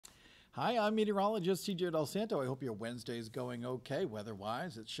Hi, I'm meteorologist CJ Del Santo. I hope your Wednesday's going okay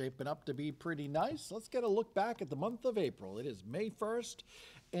weather-wise. It's shaping up to be pretty nice. Let's get a look back at the month of April. It is May 1st,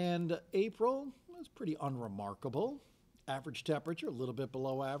 and April was pretty unremarkable. Average temperature, a little bit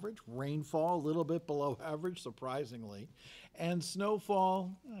below average. Rainfall, a little bit below average, surprisingly. And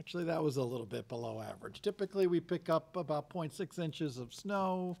snowfall, actually, that was a little bit below average. Typically, we pick up about 0.6 inches of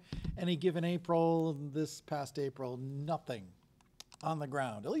snow. Any given April, this past April, nothing on the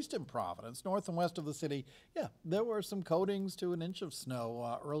ground, at least in Providence, north and west of the city. Yeah, there were some coatings to an inch of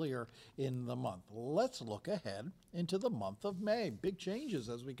snow earlier in the month. Let's look ahead into the month of May. Big changes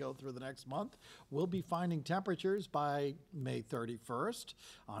as we go through the next month. We'll be finding temperatures by May 31st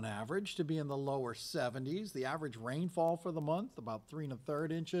on average to be in the lower 70s. The average rainfall for the month, about 3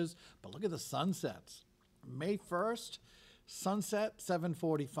 1/3 inches. But look at the sunsets. May 1st, sunset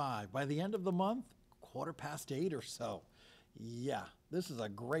 7:45. By the end of the month, 8:15 or so. Yeah, this is a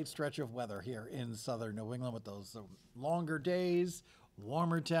great stretch of weather here in southern New England with those longer days,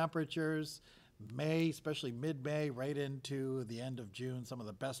 warmer temperatures. May, especially mid-May, right into the end of June, some of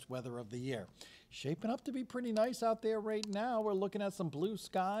the best weather of the year. Shaping up to be pretty nice out there right now. We're looking at some blue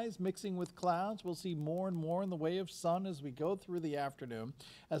skies mixing with clouds. We'll see more and more in the way of sun as we go through the afternoon,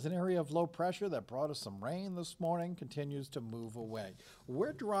 as an area of low pressure that brought us some rain this morning continues to move away.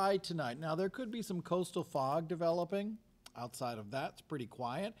 We're dry tonight. Now, there could be some coastal fog developing. Outside of that, it's pretty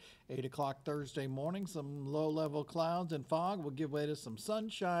quiet. 8 o'clock Thursday morning, some low-level clouds and fog will give way to some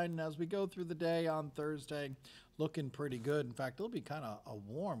sunshine. And as we go through the day on Thursday, looking pretty good. In fact, it'll be kind of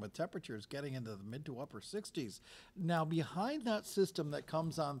warm with temperatures getting into the mid to upper 60s. Now, behind that system that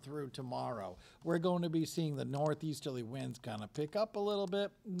comes on through tomorrow, we're going to be seeing the northeasterly winds kind of pick up a little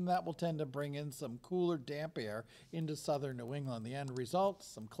bit, and that will tend to bring in some cooler, damp air into southern New England. The end result,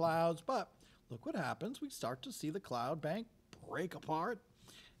 some clouds, but look what happens. We start to see the cloud bank break apart,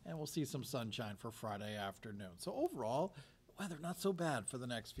 and we'll see some sunshine for Friday afternoon. So overall, weather not so bad for the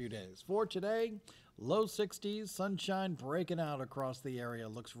next few days. For today, low 60s, sunshine breaking out across the area.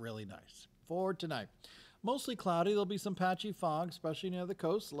 Looks really nice. For tonight, mostly cloudy. There'll be some patchy fog, especially near the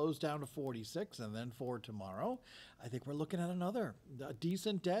coast. Lows down to 46. And then for tomorrow, I think we're looking at another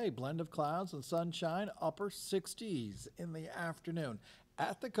decent day. Blend of clouds and sunshine, upper 60s in the afternoon.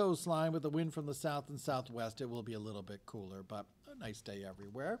 At the coastline with the wind from the south and southwest, it will be a little bit cooler, but a nice day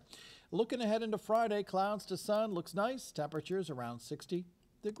everywhere. Looking ahead into Friday, clouds to sun. Looks nice. Temperatures around 60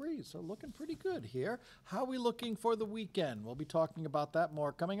 degrees. So looking pretty good here. How are we looking for the weekend? We'll be talking about that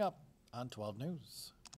more coming up on 12 News.